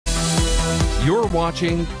You're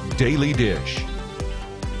watching Daily Dish.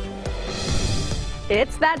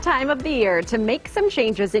 It's that time of the year to make some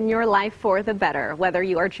changes in your life for the better. Whether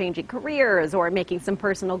you are changing careers or making some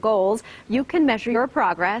personal goals, you can measure your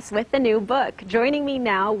progress with the new book. Joining me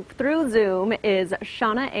now through Zoom is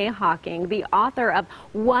Shauna A. Hocking, the author of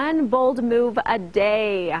One Bold Move a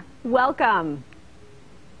Day. Welcome.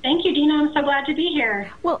 Thank you, Dina. I'm so glad to be here.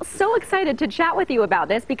 Well, so excited to chat with you about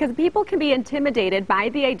this because people can be intimidated by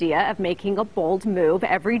the idea of making a bold move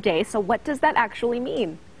every day. So what does that actually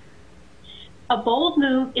mean? A bold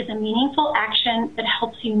move is a meaningful action that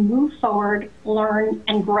helps you move forward, learn,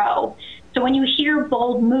 and grow. So when you hear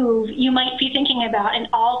bold move, you might be thinking about an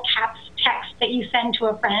all caps text that you send to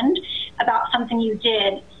a friend about something you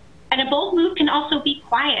did. And a bold move can also be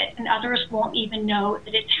quiet and others won't even know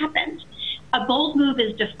that it's happened. A bold move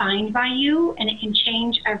is defined by you and it can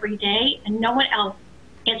change every day and no one else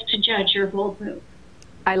gets to judge your bold move.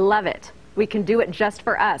 I love it. We can do it just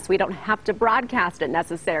for us. We don't have to broadcast it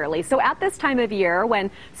necessarily. So at this time of year,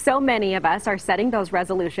 when so many of us are setting those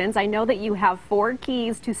resolutions, I know that you have 4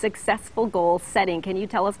 keys to successful goal setting. Can you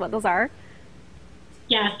tell us what those are?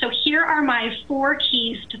 Yeah, so here are my 4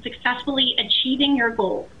 keys to successfully achieving your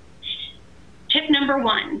goals. Tip number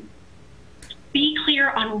 1, be clear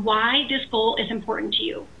on why this goal is important to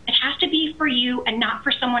you. It has to be for you and not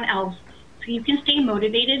for someone else, so you can stay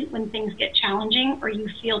motivated when things get challenging or you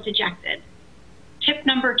feel dejected. Tip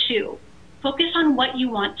number 2, focus on what you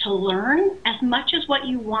want to learn as much as what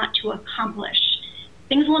you want to accomplish.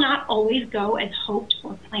 Things will not always go as hoped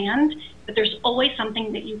or planned, but there's always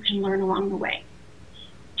something that you can learn along the way.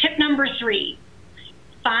 Tip number 3,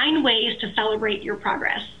 find ways to celebrate your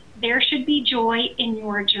progress. There should be joy in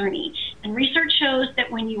your journey. And research shows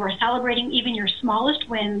that when you are celebrating even your smallest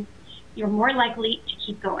wins, you're more likely to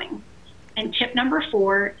keep going. And tip number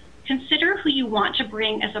 4, consider who you want to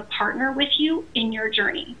bring as a partner with you in your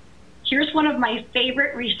journey. Here's one of my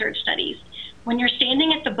favorite research studies. When you're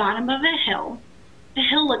standing at the bottom of a hill, the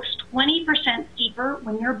hill looks 20% steeper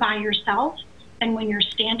when you're by yourself than when you're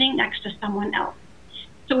standing next to someone else.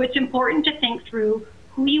 So it's important to think through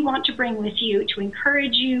who you want to bring with you to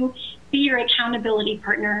encourage you, be your accountability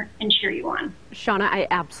partner, and cheer you on. Shauna, I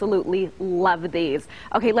absolutely love these.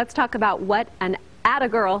 Okay, let's talk about what an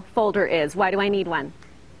Atta-Girl folder is. Why do I need one?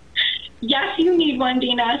 Yes, you need one,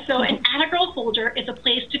 Dina. So an Atta-Girl folder is a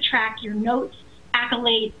place to track your notes,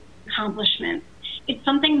 accolades, accomplishments. It's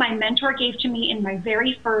something my mentor gave to me in my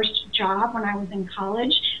very first job when I was in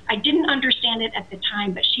college. I didn't understand it at the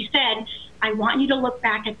time, but she said, I want you to look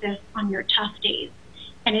back at this on your tough days.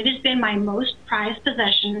 And it has been my most prized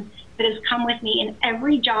possession that has come with me in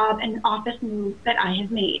every job and office move that I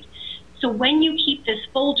have made. So when you keep this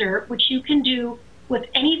folder, which you can do with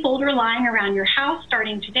any folder lying around your house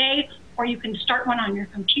starting today, or you can start one on your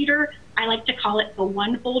computer, I like to call it the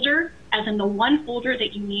one folder, as in the one folder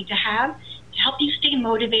that you need to have to help you stay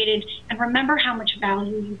motivated and remember how much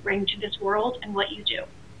value you bring to this world and what you do.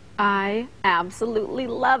 I absolutely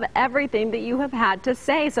love everything that you have had to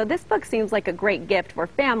say. So this book seems like a great gift for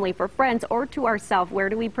family, for friends, or to ourselves. Where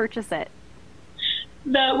do we purchase it?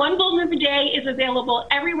 The One Bold Move a Day is available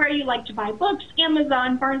everywhere you like to buy books,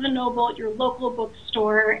 Amazon, Barnes & Noble, your local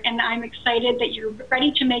bookstore, and I'm excited that you're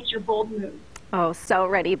ready to make your bold move. Oh, so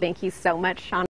ready. Thank you so much, Shauna.